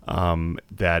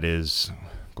that is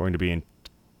going to be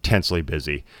intensely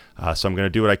busy. So I'm going to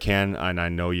do what I can, and I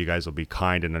know you guys will be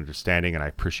kind and understanding, and I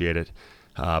appreciate it.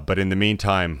 But in the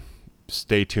meantime,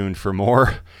 stay tuned for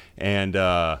more. And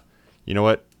you know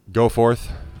what? Go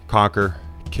forth, conquer,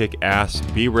 kick ass,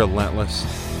 be relentless.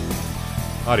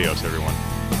 Adios, everyone.